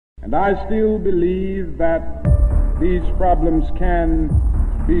And I still believe that these problems can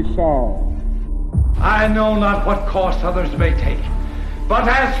be solved. I know not what course others may take, but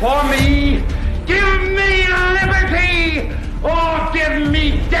as for me, give me liberty or give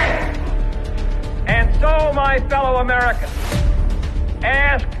me death. And so, my fellow Americans,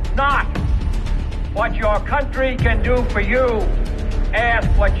 ask not what your country can do for you. Ask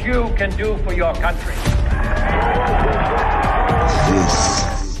what you can do for your country. This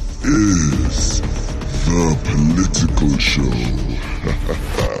is the Political Show.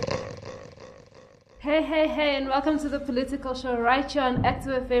 Hey, and welcome to the Political Show right here on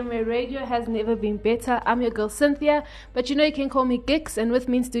Active FM, where radio has never been better. I'm your girl Cynthia, but you know you can call me Gix, and with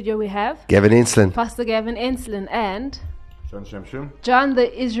me in studio we have Gavin Enslin, Pastor Gavin Enslin, and John Shamshum, John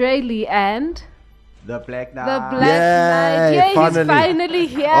the Israeli, and the Black Knight. The Black Knight. Yay, he's finally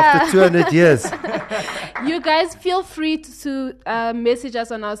here. After 200 years. You guys feel free to message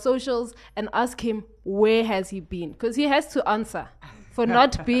us on our socials and ask him where has he been, because he has to answer for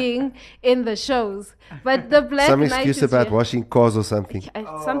not being in the shows. But the Black Some Knight excuse is about here. washing cars or something.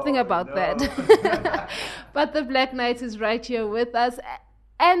 Something about that. But the Black Knight is right here with us.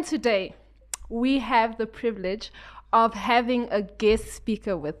 And today, we have the privilege of having a guest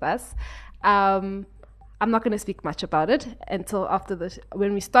speaker with us. I'm not going to speak much about it until after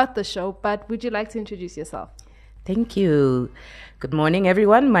when we start the show, but would you like to introduce yourself? Thank you. Good morning,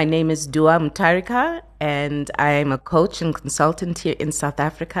 everyone. My name is Duwa Mutharika, and I'm a coach and consultant here in South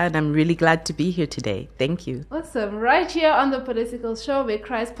Africa, and I'm really glad to be here today. Thank you. Awesome. Right here on the Political Show, where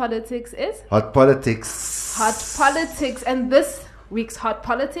Christ Politics is Hot Politics. Hot Politics. And this week's Hot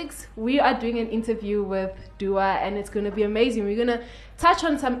Politics, we are doing an interview with Duwa, and it's going to be amazing. We're going to touch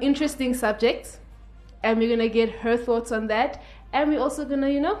on some interesting subjects, and we're going to get her thoughts on that, and we're also going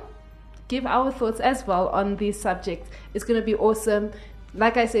to, give our thoughts as well on these subjects. It's going to be awesome.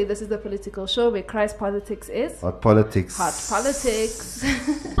 Like I say, this is the Political Show where Christ Politics is Hot Politics. Hot Politics.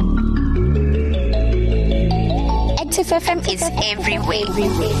 Active FM is everywhere.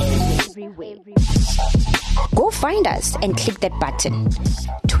 Go find us and click that button.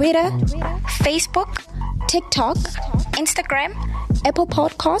 Twitter, Facebook, TikTok, Instagram, Apple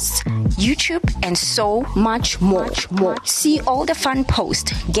Podcasts, YouTube, and so much more. See all the fun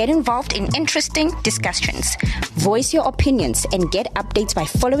posts. Get involved in interesting discussions. Voice your opinions and get updates by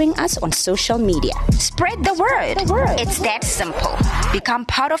following us on social media. Spread the word. It's that simple. Become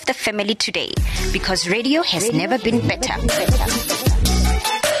part of the family today, because radio has never been better.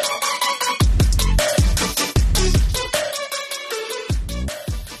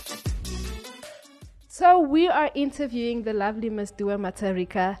 So we are interviewing the lovely Miss Duwa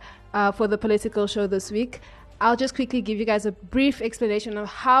Mutharika for the Political Show this week. I'll just quickly give you guys a brief explanation of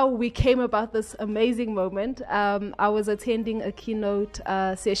how we came about this amazing moment. I was attending a keynote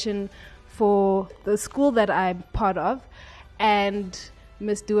session for the school that I'm part of, and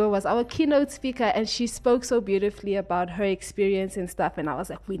Miss Duwa was our keynote speaker, and she spoke so beautifully about her experience and stuff. And I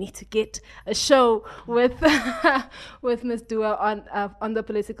was like, we need to get a show with with Miss Duwa on the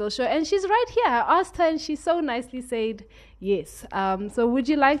Political Show. And she's right here. I asked her, and she so nicely said yes. So would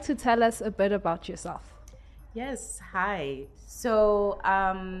you like to tell us a bit about yourself? Yes, hi. So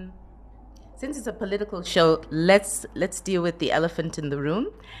since it's a political show, let's deal with the elephant in the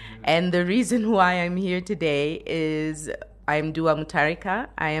room. And the reason why I'm here today is I'm Duwa Mutharika.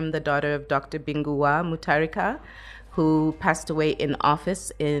 I am the daughter of Dr. Bingu Wa Mutharika, who passed away in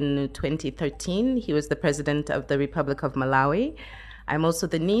office in 2013. He was the president of the Republic of Malawi. I'm also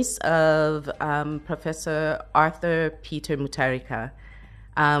the niece of Professor Arthur Peter Mutharika,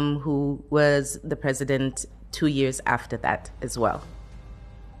 who was the president 2 years after that as well.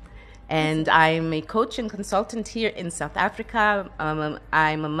 And I'm a coach and consultant here in South Africa.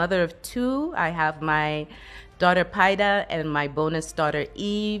 I'm a mother of two. I have my daughter Paida and my bonus daughter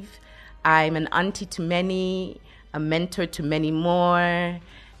Eve. I'm an auntie to many, a mentor to many more,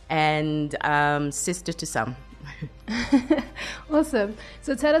 and sister to some. Awesome.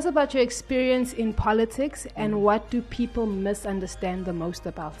 So tell us about your experience in politics, and what do people misunderstand the most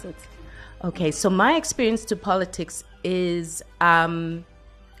about it? Okay, so my experience to politics is I'm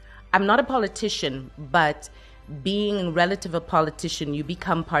not a politician, but being a relative a politician, you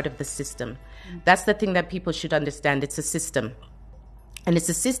become part of the system. That's the thing that people should understand. It's a system. And it's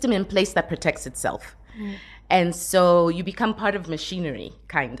a system in place that protects itself. And so you become part of machinery,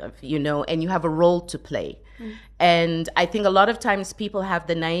 kind of, and you have a role to play. And I think a lot of times people have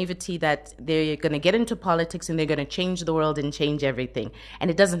the naivety that they're going to get into politics and they're going to change the world and change everything.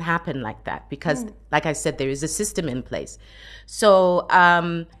 And it doesn't happen like that because, like I said, there is a system in place. So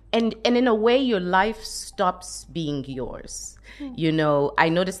and in a way, your life stops being yours. You know, I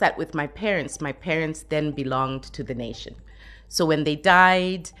noticed that with my parents. My parents then belonged to the nation. So when they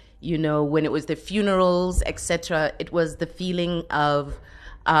died, you know, when it was their funerals, etc., it was the feeling of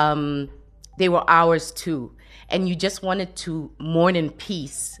they were ours too. And you just wanted to mourn in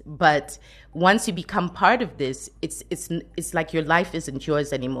peace. But once you become part of this, it's like your life isn't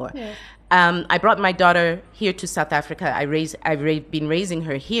yours anymore. Yeah. I brought my daughter here to South Africa. I've been raising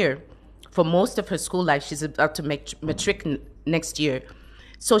her here for most of her school life. She's about to make matric next year.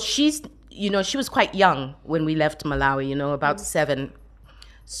 So she's, you know, she was quite young when we left Malawi, you know, about 7.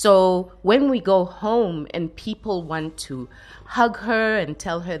 So when we go home and people want to hug her and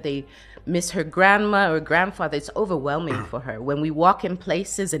tell her they miss her grandma or grandfather, it's overwhelming for her. When we walk in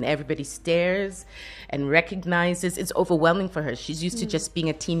places and everybody stares and recognizes, it's overwhelming for her. She's used to just being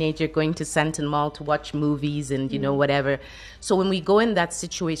a teenager, going to Sandton Mall to watch movies and, you know, whatever. So when we go in that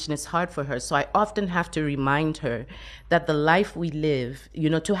situation, it's hard for her. So I often have to remind her that the life we live, you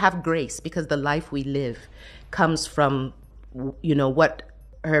know, to have grace, because the life we live comes from, you know, what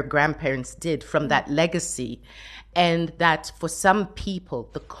her grandparents did, from that legacy. And that for some people,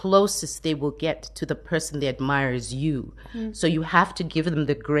 the closest they will get to the person they admire is you. So you have to give them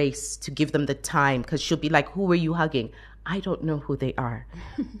the grace, to give them the time, because she'll be like, who are you hugging? I don't know who they are,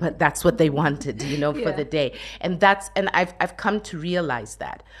 but that's what they wanted, you know, for the day. And I've come to realize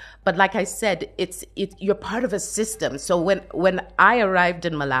that. But like I said, you're part of a system. So when I arrived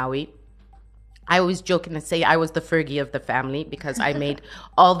in Malawi, I always joke and say I was the Fergie of the family, because I made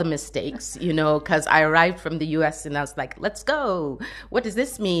all the mistakes, you know, because I arrived from the US and I was like, let's go. What does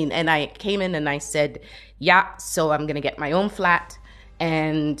this mean? And I came in and I said, yeah, so I'm going to get my own flat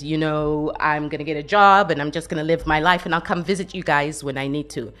and, you know, I'm going to get a job and I'm just going to live my life and I'll come visit you guys when I need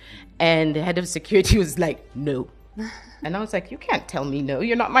to. And the head of security was like, no. And I was like, you can't tell me no,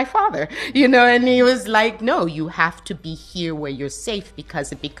 you're not my father, you know? And he was like, no, you have to be here where you're safe,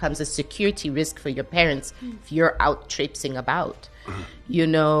 because it becomes a security risk for your parents if you're out traipsing about, you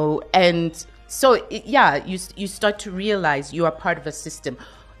know? And so, you start to realize you are part of a system.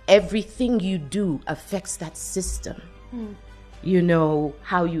 Everything you do affects that system. You know,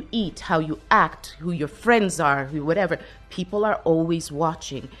 how you eat, how you act, who your friends are, who whatever. People are always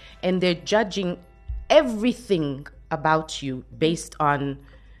watching, and they're judging everything about you based on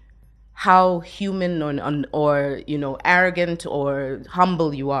how human or you know, arrogant or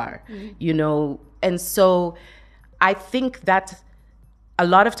humble you are, you know. And so I think that a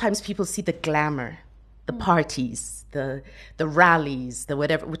lot of times people see the glamour, the parties, the rallies, the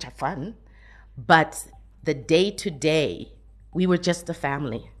whatever, which are fun, but the day-to-day, we were just a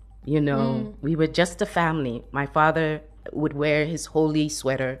family, you know. We were just a family. My father would wear his holy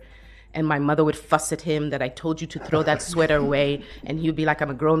sweater, and my mother would fuss at him that I told you to throw that sweater away. And he would be like, I'm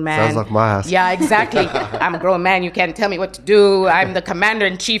a grown man. Sounds like my house. Yeah, exactly. I'm a grown man. You can't tell me what to do. I'm the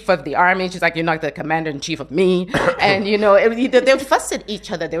commander-in-chief of the army. She's like, you're not the commander-in-chief of me. And, you know, they would fuss at each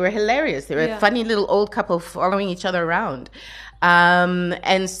other. They were hilarious. They were a funny little old couple following each other around.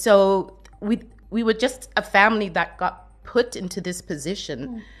 And so we were just a family that got put into this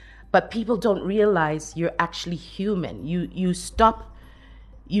position. But people don't realize you're actually human. You stop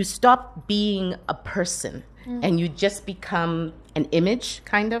being a person and you just become an image,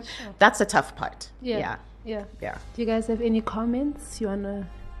 kind of. That's a tough part. Yeah. Do you guys have any comments you wanna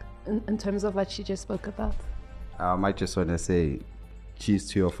in terms of what she just spoke about? I might just want to say cheers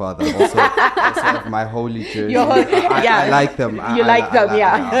to your father. Also have my holy jersey. I like them. You like them.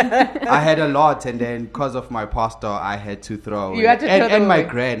 I had a lot, and then because of my pastor, I had to throw away. You had to throw them and my away.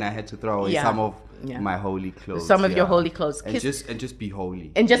 gran, I had to throw away some of my holy clothes. Some of your holy clothes. And just be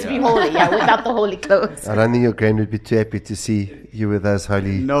holy. And just be holy, without the holy clothes. I don't think your grand would be too happy to see you with those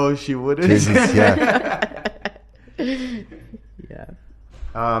holy No, she wouldn't. jerseys.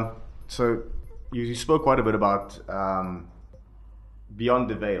 So you spoke quite a bit about beyond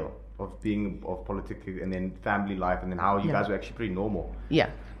the veil of being of politics and then family life, and then how you guys were actually pretty normal.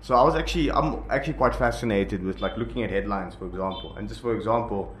 So I'm actually quite fascinated with like looking at headlines, for example, and just for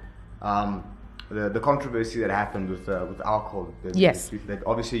example, the controversy that happened with alcohol. That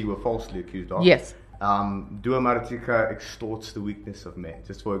obviously you were falsely accused of. Duwa Mutharika extorts the weakness of men,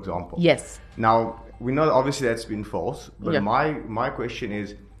 just for example. Now we know obviously that's been false, but my question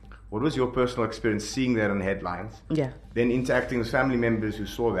is, what was your personal experience seeing that on headlines? Then interacting with family members who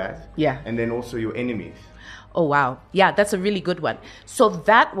saw that. And then also your enemies. Oh, wow. That's a really good one. So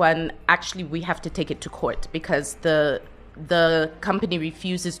that one, actually, we have to take it to court, because the the company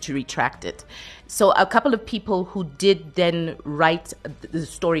refuses to retract it. So a couple of people who did then write the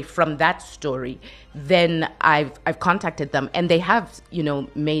story from that story, then I've contacted them, and they have,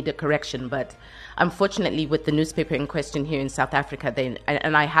 made a correction. But unfortunately, with the newspaper in question here in South Africa,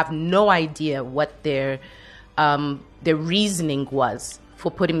 and I have no idea what their reasoning was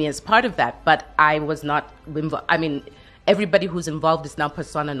for putting me as part of that. But I was not involved. I mean, everybody who's involved is now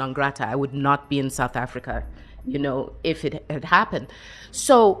persona non grata. I would not be in South Africa, if it had happened.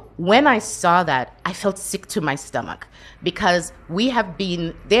 So when I saw that, I felt sick to my stomach, because there have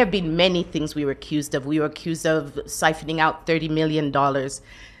been many things we were accused of. We were accused of siphoning out $30 million,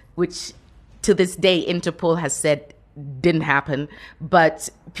 which to this day, Interpol has said didn't happen, but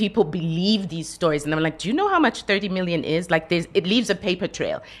people believe these stories. And I'm like, do you know how much 30 million is? Like, it leaves a paper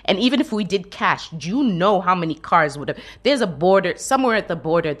trail. And even if we did cash, do you know how many cars would have? There's a border, somewhere at the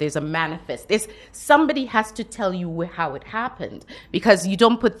border, there's a manifest. Somebody has to tell you how it happened, because you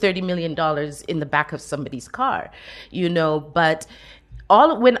don't put $30 million in the back of somebody's car, but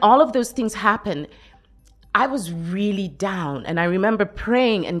when all of those things happen, I was really down, and I remember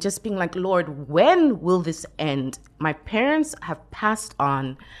praying and just being like, Lord, when will this end? My parents have passed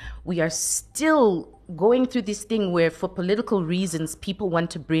on. We are still going through this thing where, for political reasons, people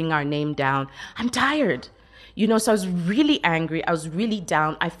want to bring our name down. I'm tired, so I was really angry. I was really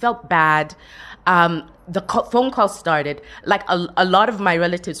down. I felt bad. The phone call started. Like, a lot of my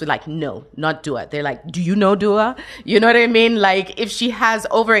relatives were like, no, not Duwa. They're like, do you know Duwa? You know what I mean? Like, if she has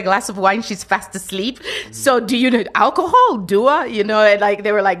over a glass of wine, she's fast asleep. So do you know alcohol, Duwa? And like,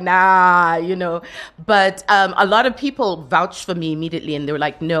 they were like, nah, But a lot of people vouched for me immediately, and they were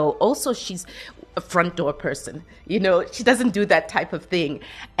like, no. Also, she's a front door person. She doesn't do that type of thing.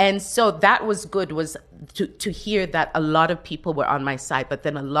 And so that was good, was to hear that a lot of people were on my side, but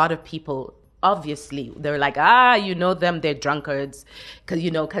then a lot of people, obviously, they were like, them, they're drunkards.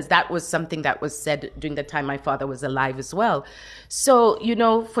 Because that was something that was said during the time my father was alive as well. So,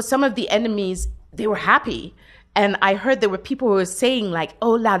 for some of the enemies, they were happy. And I heard there were people who were saying like,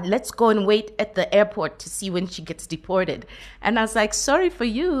 oh, lad, let's go and wait at the airport to see when she gets deported. And I was like, sorry for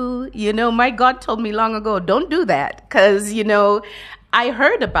you. My God told me long ago, don't do that. Because, I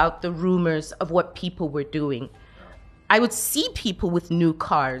heard about the rumors of what people were doing. I would see people with new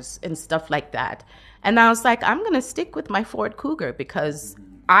cars and stuff like that. And I was like, I'm going to stick with my Ford Cougar, because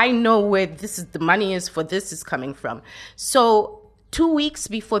I know where the money is for this is coming from. So 2 weeks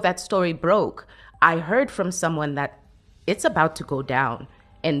before that story broke, I heard from someone that it's about to go down,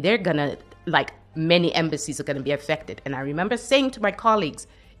 and they're going to, like, many embassies are going to be affected. And I remember saying to my colleagues,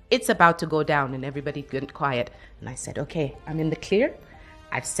 it's about to go down, and everybody went quiet. And I said, okay, I'm in the clear.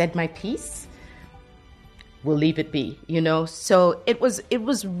 I've said my piece. We'll leave it be, So it was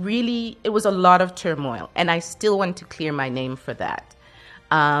a lot of turmoil, and I still want to clear my name for that.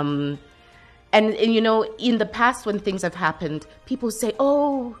 And in the past, when things have happened, people say,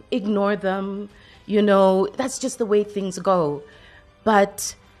 oh, ignore them. That's just the way things go.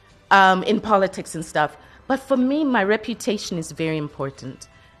 But in politics and stuff. But for me, my reputation is very important.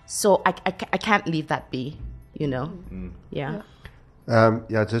 So I can't leave that be, Yeah.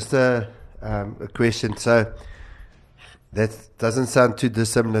 Just a question. So that doesn't sound too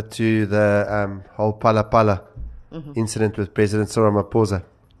dissimilar to the whole Pala Pala incident with President Cyril Ramaphosa.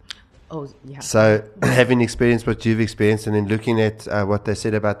 Oh, yeah. So having experienced what you've experienced, and then looking at what they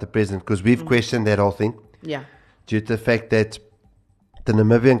said about the president, because we've questioned that whole thing. Yeah. Due to the fact that the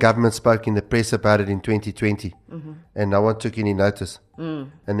Namibian government spoke in the press about it in 2020, and no one took any notice.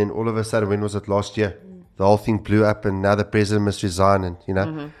 And then all of a sudden, when was it, last year? The whole thing blew up, and now the president must resign, and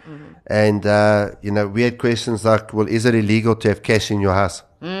and we had questions like, well, is it illegal to have cash in your house?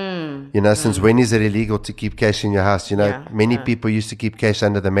 Since when is it illegal to keep cash in your house? Many people used to keep cash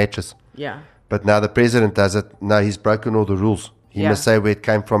under the mattress. Yeah. But now the president does it. No, he's broken all the rules. He must say where it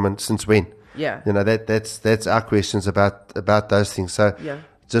came from and since when. Yeah. That's our questions about those things. So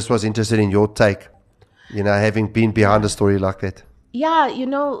just was interested in your take, having been behind a story like that. Yeah,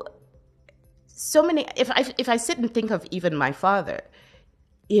 so many, if I sit and think of even my father,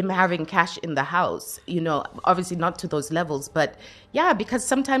 him having cash in the house, obviously not to those levels, but yeah, because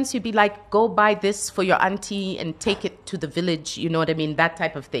sometimes he'd be like, go buy this for your auntie and take it to the village, you know what I mean, that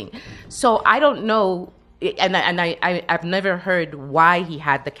type of thing. So I don't know, and I've never heard why he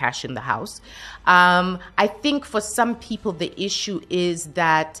had the cash in the house. I think for some people the issue is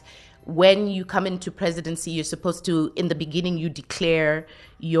that when you come into presidency, you're supposed to, in the beginning, you declare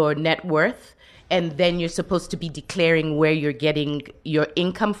your net worth, and then you're supposed to be declaring where you're getting your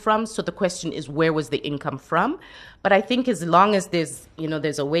income from. So the question is, where was the income from? But I think as long as there's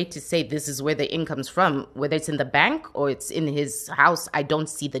a way to say this is where the income's from, whether it's in the bank or it's in his house, I don't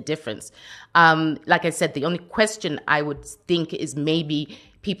see the difference. Like I said, the only question I would think is maybe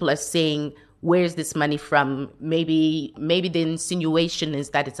people are saying, where's this money from? Maybe the insinuation is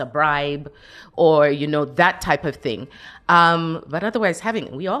that it's a bribe or, that type of thing. But otherwise,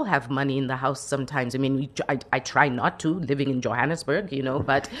 we all have money in the house sometimes. I mean, I try not to, living in Johannesburg,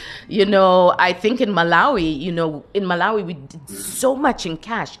 but, I think in Malawi, we did so much in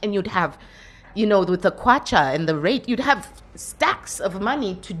cash, and you'd have, with the kwacha and the rate, you'd have stacks of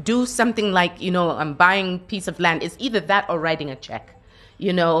money to do something like, I'm buying a piece of land. It's either that or writing a check,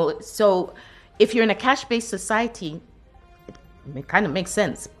 so if you're in a cash-based society, it kind of makes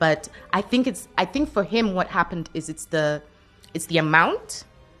sense. But I think for him, what happened is it's the amount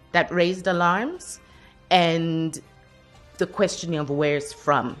that raised alarms, and the questioning of where it's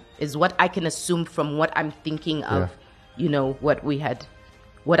from is what I can assume from what I'm thinking of,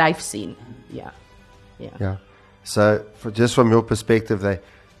 what I've seen. Yeah. So, just from your perspective,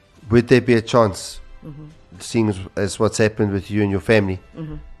 would there be a chance, seeing as what's happened with you and your family,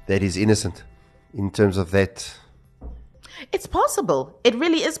 that he's innocent? In terms of that, it's possible. It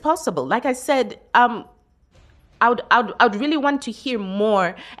really is possible. Like I said, I would really want to hear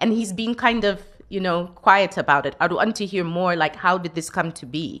more. And he's been kind of, quiet about it. I'd want to hear more. Like, how did this come to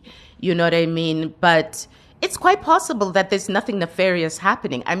be? You know what I mean? But it's quite possible that there's nothing nefarious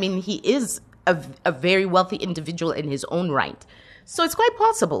happening. I mean, he is a very wealthy individual in his own right. So it's quite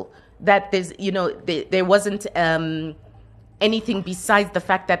possible that there's, there wasn't anything besides the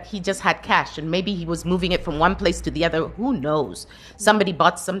fact that he just had cash, and maybe he was moving it from one place to the other. Who knows? Somebody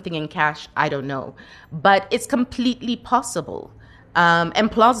bought something in cash. I don't know. But it's completely possible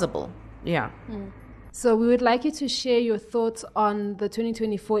and plausible. Yeah. So we would like you to share your thoughts on the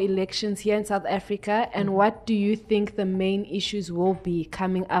 2024 elections here in South Africa, and what do you think the main issues will be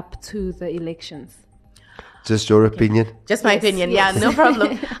coming up to the elections? Just your opinion? Just my opinion, yeah, no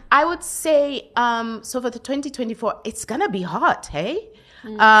problem. I would say, so for the 2024, it's going to be hot, hey?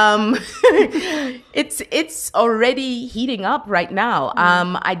 It's already heating up right now.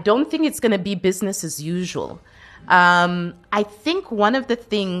 I don't think it's going to be business as usual. I think one of the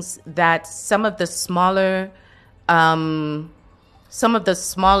things that some of the smaller, what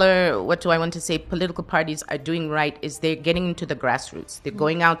do I want to say, political parties are doing right is they're getting into the grassroots. They're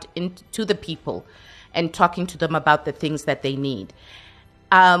going out into the people and talking to them about the things that they need.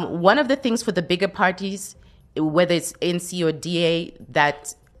 One of the things for the bigger parties, whether it's ANC or DA,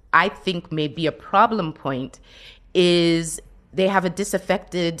 that I think may be a problem point is they have a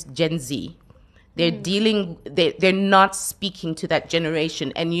disaffected Gen Z. They're not speaking to that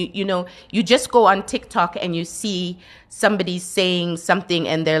generation. And you just go on TikTok and you see somebody saying something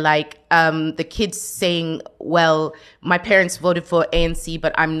and they're like, the kids saying, well, my parents voted for ANC,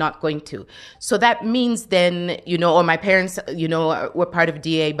 but I'm not going to. So that means then, or my parents, were part of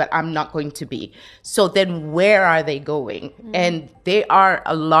DA, but I'm not going to be. So then where are they going? And they are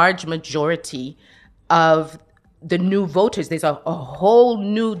a large majority of the new voters. There's a whole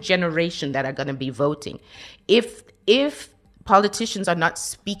new generation that are going to be voting. If politicians are not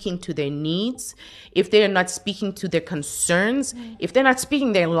speaking to their needs, if they're not speaking to their concerns, if they're not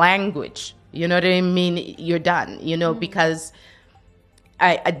speaking their language, you know what I mean, you're done, because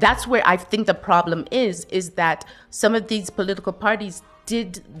that's where I think the problem is that some of these political parties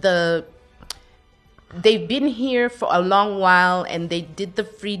they've been here for a long while and they did the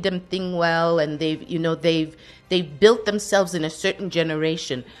freedom thing well, and they've built themselves in a certain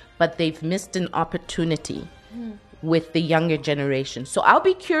generation, but they've missed an opportunity with the younger generation. So I'll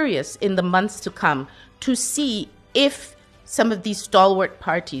be curious in the months to come to see if some of these stalwart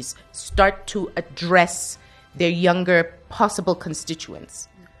parties start to address their younger possible constituents.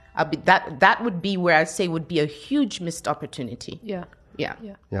 That would be where I say would be a huge missed opportunity. Yeah.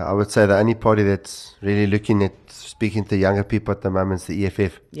 I would say the only party that's really looking at speaking to younger people at the moment is the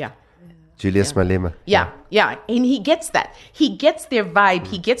EFF. Julius Malema. Yeah. And he gets that. He gets their vibe.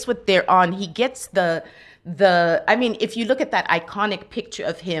 He gets what they're on. He gets I mean, if you look at that iconic picture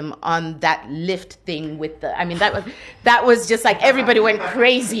of him on that lift thing that was just like everybody went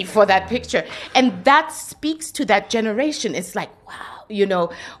crazy for that picture. And that speaks to that generation. It's like, wow,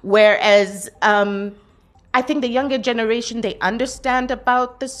 whereas, I think the younger generation, they understand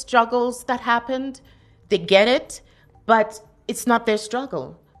about the struggles that happened. They get it, but it's not their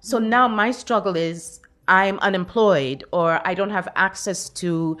struggle. So now my struggle is I'm unemployed, or I don't have access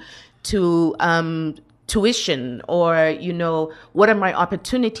to to tuition, or, you know, what are my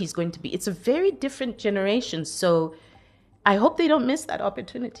opportunities going to be? It's a very different generation. So I hope they don't miss that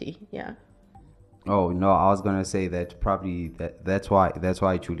opportunity. Yeah. Oh no, I was gonna say that probably that's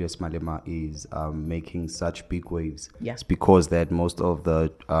why Julius Malema is making such big waves. Yeah. It's because that most of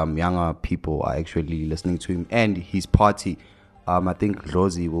the younger people are actually listening to him and his party. I think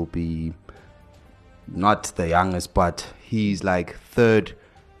Rosie will be not the youngest, but he's like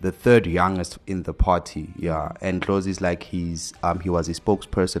the third youngest in the party. Yeah, and Rosie's like he was a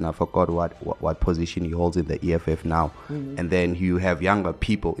spokesperson. I forgot what position he holds in the EFF now. Mm-hmm. And then you have younger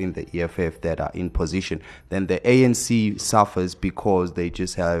people in the EFF that are in position. Then the ANC suffers because they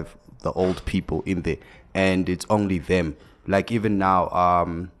just have the old people in there, and it's only them. Like even now,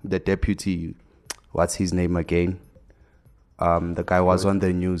 the deputy, what's his name again? The guy was on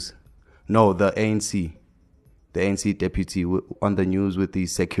the news. No, the ANC deputy on the news with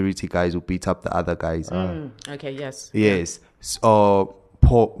these security guys who beat up the other guys. Okay, yes. Yes. So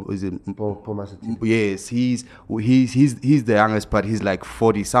Paul Masatini. Yes, he's the youngest, but he's like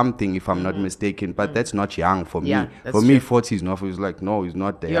 40 something if I'm not mistaken. But that's not young for me. For me, 40 is not. He's like, no, he's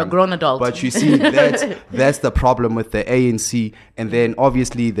not there. You're a grown adult. But you see, that's the problem with the ANC, and then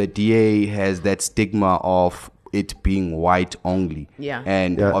obviously the DA has that stigma of it being white only. Yeah.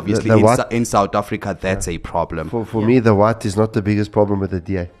 And obviously in South Africa, that's a problem. For me, the white is not the biggest problem with the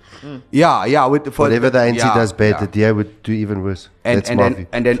DA. Yeah. Whatever the ANC does bad, the DA would do even worse. And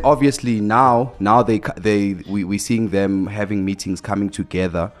then obviously now we're seeing them having meetings, coming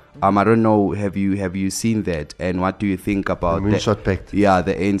together. I don't know, have you seen that? And what do you think about the Moonshot Pact? Yeah,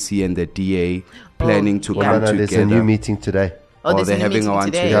 the ANC and the DA planning to come together. There's a new meeting today. Oh, they're having one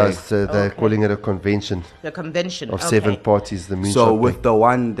today. Yeah, they're calling it a convention. The convention of 7 parties. The Moonshot So with the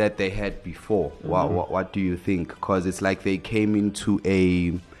one that they had before, what do you think? Because it's like they came into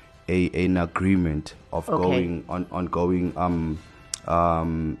an agreement of going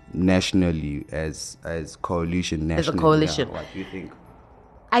nationally as coalition. Nationally. As a coalition. Yeah, what do you think?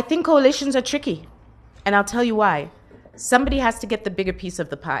 I think coalitions are tricky, and I'll tell you why. Somebody has to get the bigger piece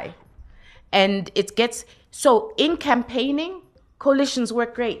of the pie, and so in campaigning, coalitions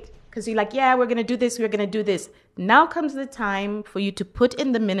work great because you're like, yeah, we're going to do this, we're going to do this. Now comes the time for you to put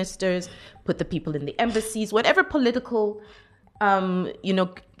in the ministers, put the people in the embassies, whatever political,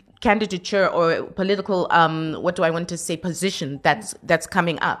 candidature or political, position that's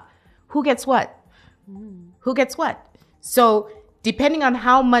coming up. Who gets what? Who gets what? So depending on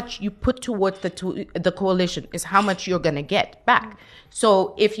how much you put towards the coalition is how much you're going to get back.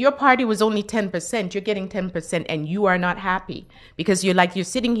 So if your party was only 10%, you're getting 10% and you are not happy because you're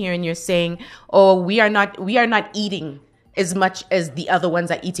sitting here and you're saying, oh, we are not eating as much as the other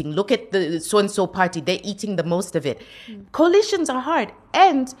ones are eating. Look at the so-and-so party. They're eating the most of it. Coalitions are hard.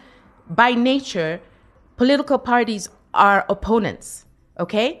 And by nature, political parties are opponents.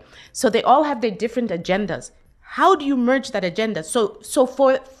 Okay? So they all have their different agendas. How do you merge that agenda? So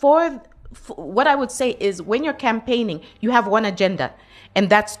for what I would say is when you're campaigning, you have one agenda, and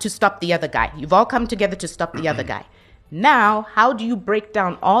that's to stop the other guy. You've all come together to stop the other guy. Now, how do you break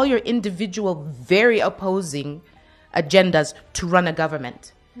down all your individual, very opposing agendas to run a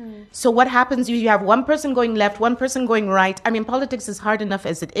government? So what happens? You have one person going left, one person going right. I mean, politics is hard enough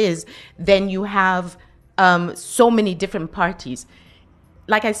as it is. Then you have so many different parties.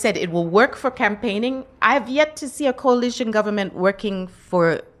 Like I said, it will work for campaigning. I've yet to see a coalition government working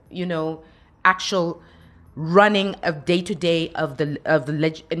for, actual running of day-to-day of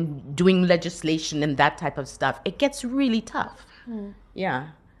the and doing legislation and that type of stuff. It gets really tough. Yeah.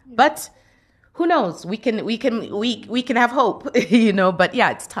 But who knows? We can have hope, but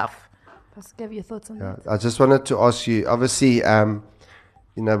yeah, it's tough. Pascal, have your thoughts on that? I just wanted to ask you, obviously,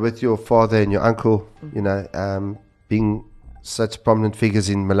 with your father and your uncle, being such prominent figures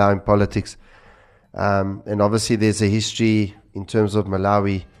in Malawian politics. And obviously there's a history in terms of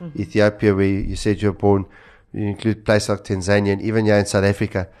Malawi, Ethiopia, where you said you're born. You include places like Tanzania and even here in South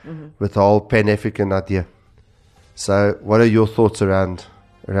Africa with the whole Pan-African idea. So what are your thoughts around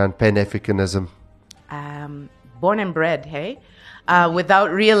Pan-Africanism? Born and bred, hey?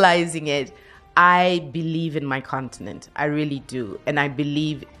 Without realizing it, I believe in my continent. I really do. And I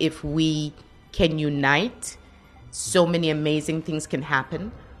believe if we can unite, so many amazing things can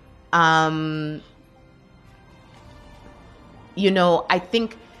happen. I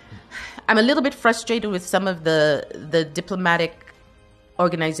think I'm a little bit frustrated with some of the diplomatic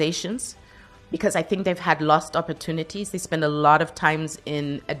organizations because I think they've had lost opportunities. They spend a lot of times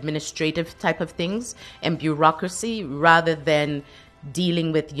in administrative type of things and bureaucracy rather than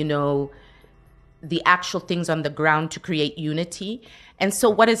dealing with, the actual things on the ground to create unity. And so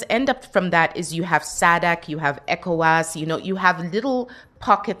what has ended up from that is you have SADC, you have ECOWAS, you have little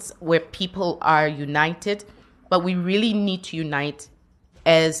pockets where people are united, but we really need to unite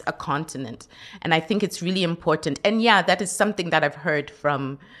as a continent. And I think it's really important. And yeah, that is something that I've heard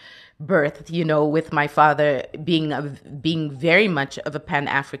from birth, with my father being very much of a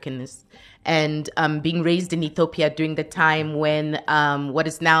Pan-Africanist, and being raised in Ethiopia during the time when what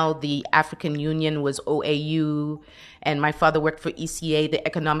is now the African Union was OAU, and my father worked for ECA, the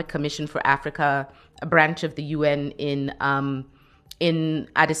Economic Commission for Africa, a branch of the UN in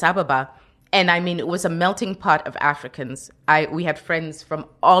Addis Ababa. And I mean, it was a melting pot of Africans. We had friends from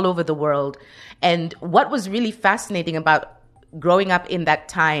all over the world. And what was really fascinating about growing up in that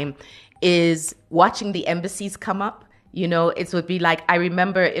time is watching the embassies come up. It would be like, I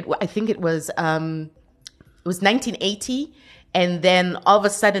remember I think it was 1980. And then all of a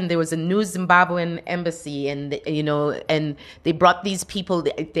sudden there was a new Zimbabwean embassy, and, and they brought these people.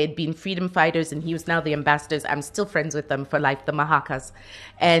 They'd been freedom fighters, and he was now the ambassadors. I'm still friends with them for life, the Mahakas.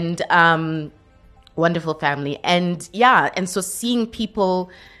 And wonderful family. And yeah, and so seeing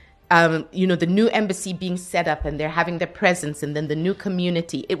people, the new embassy being set up, and they're having their presence, and then the new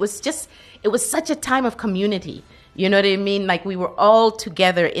community. It was such a time of community. You know what I mean? Like, we were all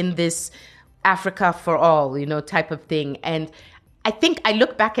together in this Africa for all, type of thing. And I think I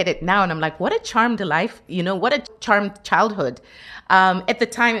look back at it now and I'm like, what a charmed life, what a charmed childhood. At the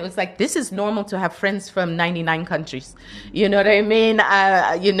time, it was like, this is normal to have friends from 99 countries. You know what I mean?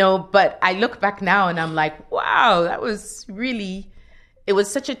 But I look back now and I'm like, wow, that was really, it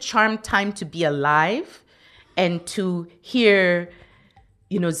was such a charmed time to be alive and to hear,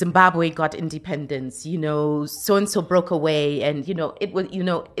 Zimbabwe got independence, so-and-so broke away. And, it was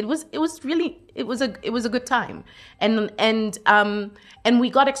a good time. And we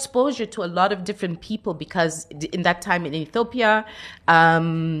got exposure to a lot of different people, because in that time in Ethiopia,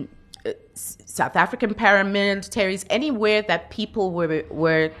 South African paramilitaries, anywhere that people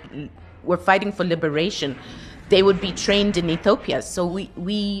were fighting for liberation, they would be trained in Ethiopia. So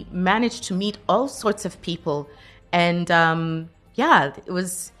we managed to meet all sorts of people. And, yeah,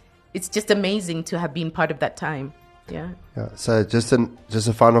 it's just amazing to have been part of that time. Yeah. So just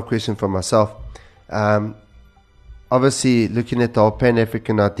a final question for myself. Obviously, looking at the whole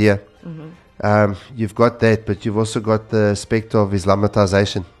Pan-African idea, you've got that, but you've also got the specter of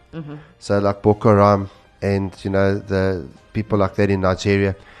Islamatization. So like Boko Haram and, the people like that in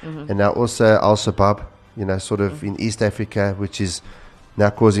Nigeria. And now also Al-Shabaab, sort of in East Africa, which is now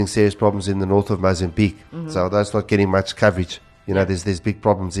causing serious problems in the north of Mozambique. So that's not getting much coverage. There's big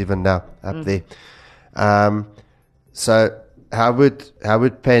problems even now up there. So how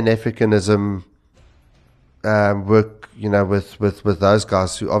would Pan-Africanism work, with those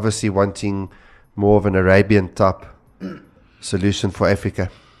guys who obviously wanting more of an Arabian type solution for Africa?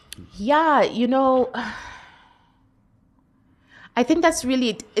 Yeah, I think that's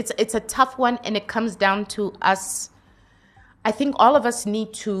really, it's a tough one, and it comes down to us. I think all of us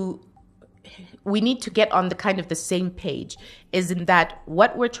need to get on the same page, is in that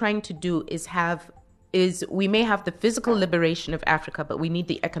what we're trying to do is we may have the physical liberation of Africa, but we need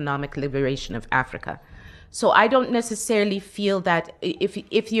the economic liberation of Africa. So I don't necessarily feel that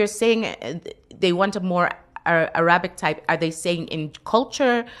if you're saying they want a more Arabic type, are they saying in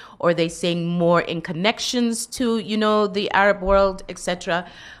culture, or are they saying more in connections to, the Arab world, etc.?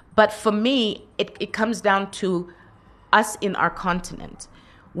 But for me, it comes down to us in our continent.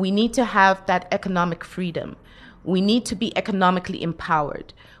 We need to have that economic freedom. We need to be economically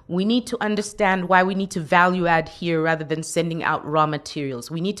empowered. We need to understand why we need to value add here rather than sending out raw materials.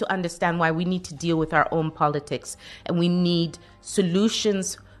 We need to understand why we need to deal with our own politics. And we need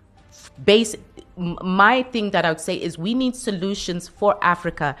solutions based. My thing that I would say is we need solutions for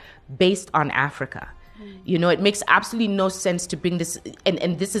Africa based on Africa. It makes absolutely no sense to bring this,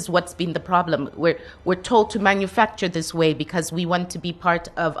 and this is what's been the problem. We're told to manufacture this way because we want to be part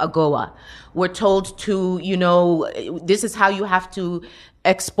of AGOA. We're told to, this is how you have to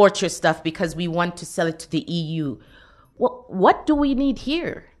export your stuff because we want to sell it to the EU. Well, what do we need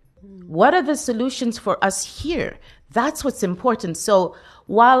here? What are the solutions for us here? That's what's important. So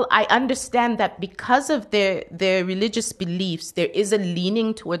while I understand that because of their religious beliefs, there is a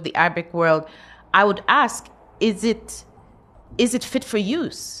leaning toward the Arabic world, I would ask, is it fit for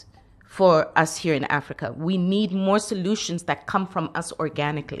use for us here in Africa? We need more solutions that come from us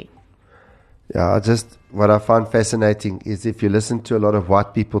organically. Yeah, what I find fascinating is if you listen to a lot of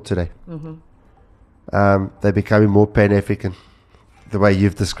white people today, they're becoming more Pan-African, the way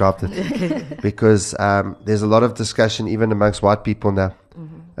you've described it. Because there's a lot of discussion even amongst white people now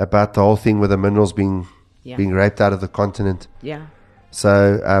about the whole thing with the minerals being raped out of the continent. Yeah.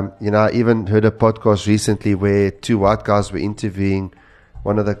 So, I even heard a podcast recently where 2 white guys were interviewing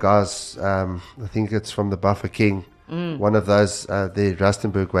one of the guys, I think it's from the Bafokeng, one of those, the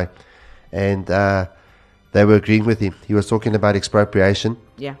Rustenburg way. And they were agreeing with him. He was talking about expropriation.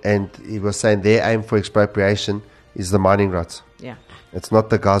 Yeah. And he was saying their aim for expropriation is the mining rights. Yeah. It's not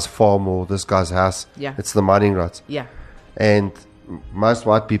the guy's farm or this guy's house. Yeah. It's the mining rights. Yeah. And most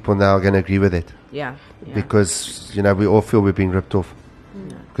white people now are going to agree with it. Yeah. Because, we all feel we're being ripped off.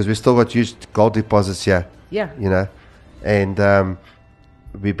 Because we still got huge gold deposits here. Yeah. And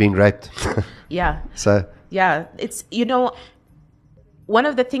we're being raped. Yeah. So. Yeah. It's, one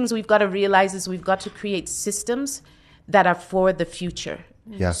of the things we've got to realize is we've got to create systems that are for the future.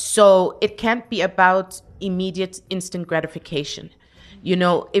 Yeah. So it can't be about immediate instant gratification.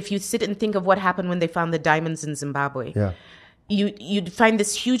 If you sit and think of what happened when they found the diamonds in Zimbabwe, you'd find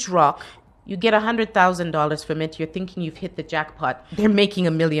this huge rock. You get $100,000 from it. You're thinking you've hit the jackpot. They're making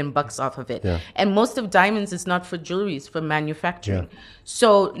 $1 million off of it. Yeah. And most of diamonds is not for jewelry, it's for manufacturing. Yeah.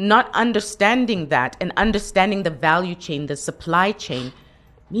 So not understanding that and understanding the value chain, the supply chain,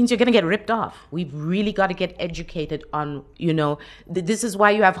 means you're going to get ripped off. We've really got to get educated on, this is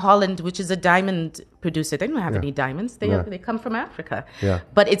why you have Holland, which is a diamond producer. They don't have any diamonds. They come from Africa. Yeah.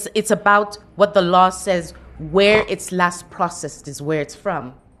 But it's about what the law says, where it's last processed is where it's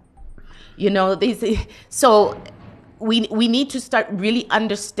from. So we need to start really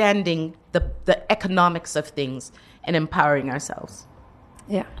understanding the economics of things and empowering ourselves.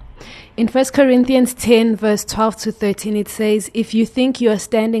 Yeah. In 1 Corinthians 10, verse 12 to 13, it says, "If you think you are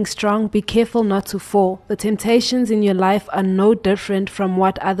standing strong, be careful not to fall. The temptations in your life are no different from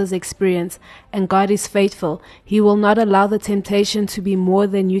what others experience, and God is faithful. He will not allow the temptation to be more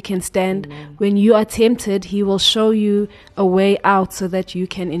than you can stand. Amen. When you are tempted, He will show you a way out so that you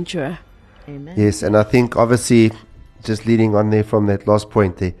can endure." Amen. Yes, and I think obviously, just leading on there from that last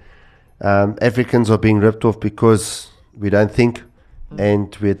point there, Africans are being ripped off because we don't think.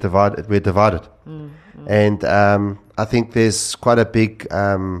 And we're divided. And I think there's quite a big,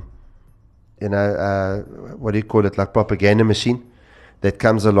 what do you call it, like propaganda machine that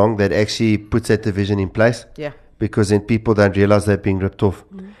comes along that actually puts that division in place. Yeah. Because then people don't realize they're being ripped off.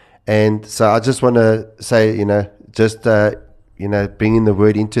 And so I just want to say, bringing the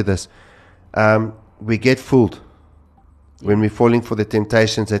word into this, we get fooled when we're falling for the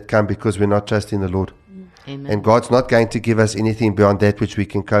temptations that come because we're not trusting the Lord. Amen. And God's not going to give us anything beyond that which we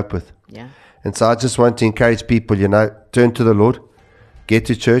can cope with. Yeah. And so I just want to encourage people, turn to the Lord, get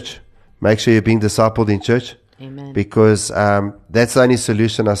to church, make sure you're being discipled in church. Amen. Because that's the only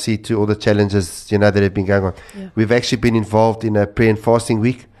solution I see to all the challenges, that have been going on. Yeah. We've actually been involved in a prayer and fasting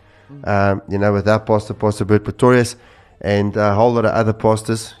week, with our Pastor Bert Pretorius, and a whole lot of other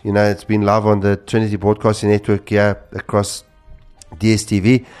pastors. It's been live on the Trinity Broadcasting Network here across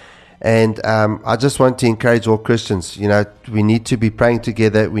DSTV. And I just want to encourage all Christians, we need to be praying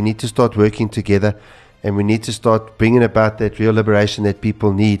together. We need to start working together. And we need to start bringing about that real liberation that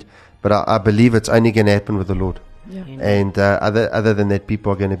people need. But I believe it's only going to happen with the Lord. Yeah. And other than that,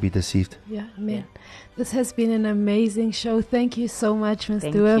 people are going to be deceived. Yeah, amen. This has been an amazing show. Thank you so much, Ms.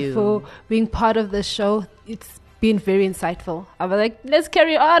 Duwa, for being part of the show. It's been very insightful. I was like, let's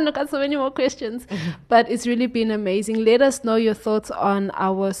carry on. I've got so many more questions. But it's really been amazing. Let us know your thoughts on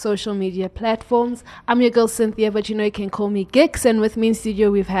our social media platforms. I'm your girl Cynthia, but you can call me Gix. And with me in studio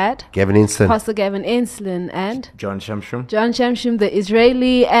we've had Gavin Enslin, Pastor Gavin Enslin, and John Shamshum, the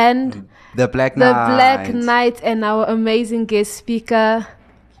Israeli, and the Black Knight, and our amazing guest speaker,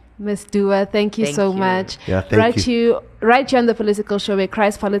 Ms. Duwa. Thank you so much. Yeah, thank you. Right here on the Political Show, where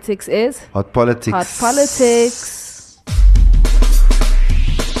Christ Politics is Hot Politics. Hot Politics.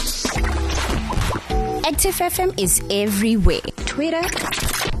 Active FM is everywhere. Twitter,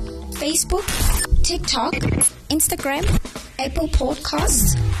 Facebook, TikTok, Instagram, Apple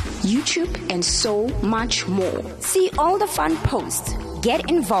Podcasts, YouTube, and so much more. See all the fun posts.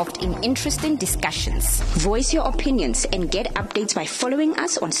 Get involved in interesting discussions. Voice your opinions and get updates by following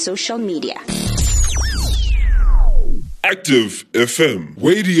us on social media. Active FM.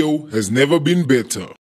 Radio has never been better.